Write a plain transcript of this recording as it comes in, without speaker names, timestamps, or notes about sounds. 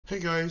Hey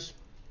guys,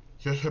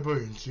 JusJarBo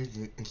in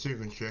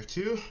Instagram Track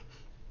 2.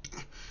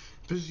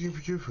 This is game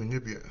review for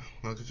Nubia.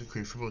 Welcome to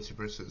Queen for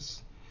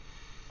MultiVersus.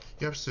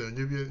 Yep, so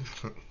Nubia,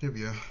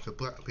 the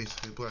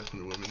basically black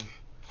Wonder Woman.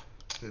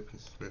 The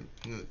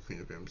Queen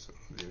of Amazon,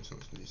 the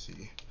Amazon's in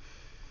DC.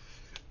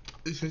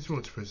 This is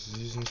MultiVersus,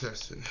 he's an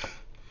assassin.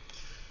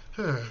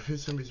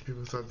 Some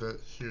people thought that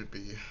she would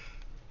be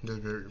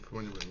another variant for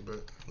Wonder Woman, but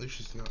at least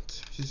she's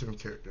not. She's a different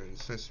character, and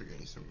it's nice to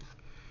gain some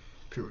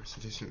pure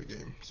representation in the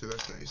game, so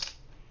that's nice.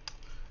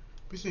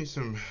 We see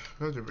some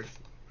other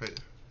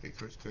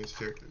nice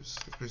characters,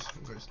 especially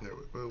from Cartoon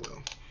Network, but oh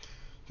well.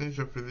 Thanks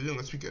for the video,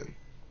 let's begin.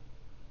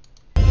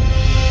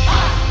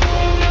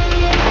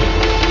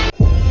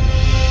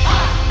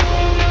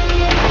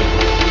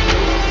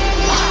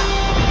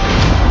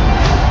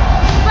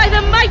 By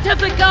the might of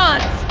the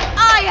gods,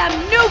 I am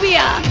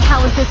Nubia!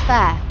 How is this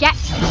fair? Get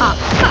up!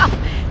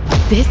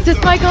 This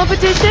is my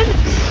competition?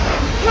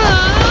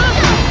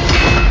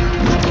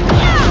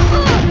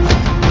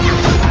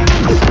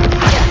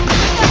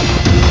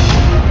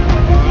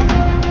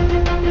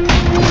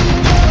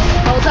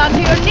 Hold on to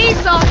your knee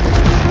socks!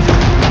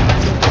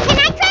 Can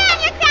I try on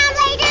your crown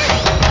later?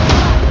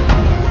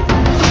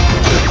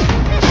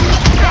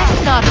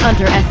 Let's not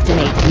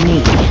underestimate me.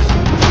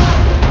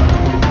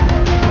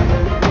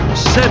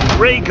 Send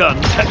ray gun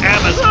to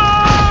Amazon!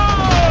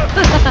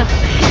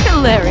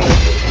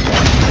 Hilarious.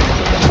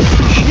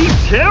 She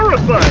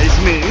terrifies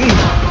me!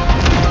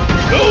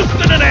 Ghost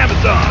in an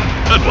Amazon!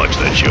 I'd watch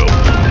that show.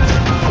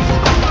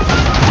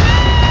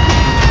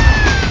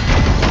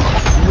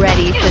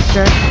 Ready,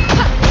 sister?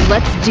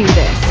 Let's do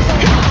this.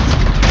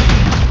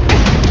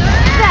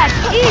 That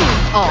is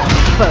all,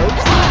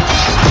 folks.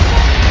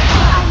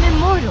 I'm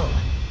immortal.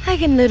 I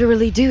can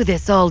literally do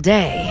this all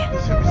day.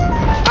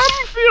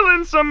 I'm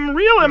feeling some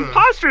real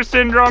imposter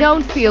syndrome.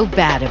 Don't feel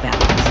bad about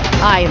it.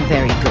 I am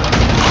very good.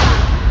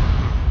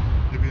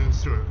 Maybe in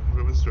store,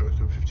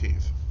 October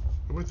 15th.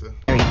 I'm with it.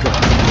 Very good.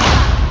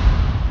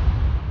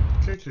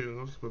 Character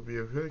will be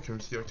available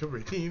to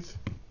October 18th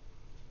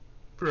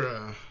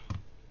for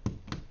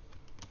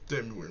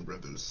Damn Warner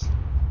Brothers.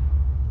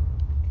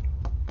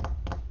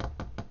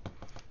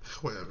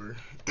 Whatever.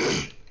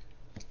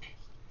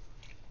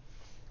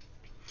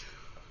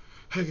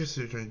 I guess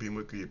they're trying to be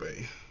more greedy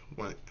by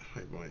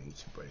wanting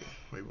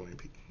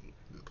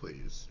the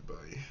players to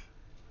buy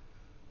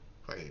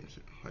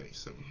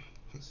some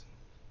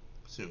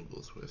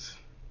consumables with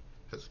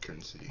as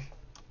currency.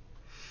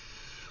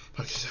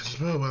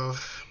 Oh well,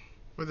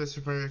 but that's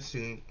the very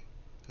soon.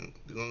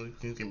 The only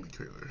new game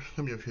trailer.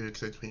 Let me up here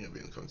excited to be on the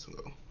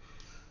console.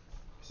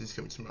 This is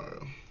coming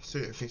tomorrow. So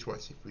yeah, thanks for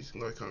watching. Please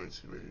like,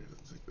 comments, and reviews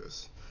like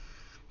this.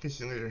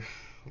 See you later.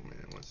 Oh man,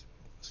 I want to see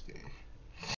this game.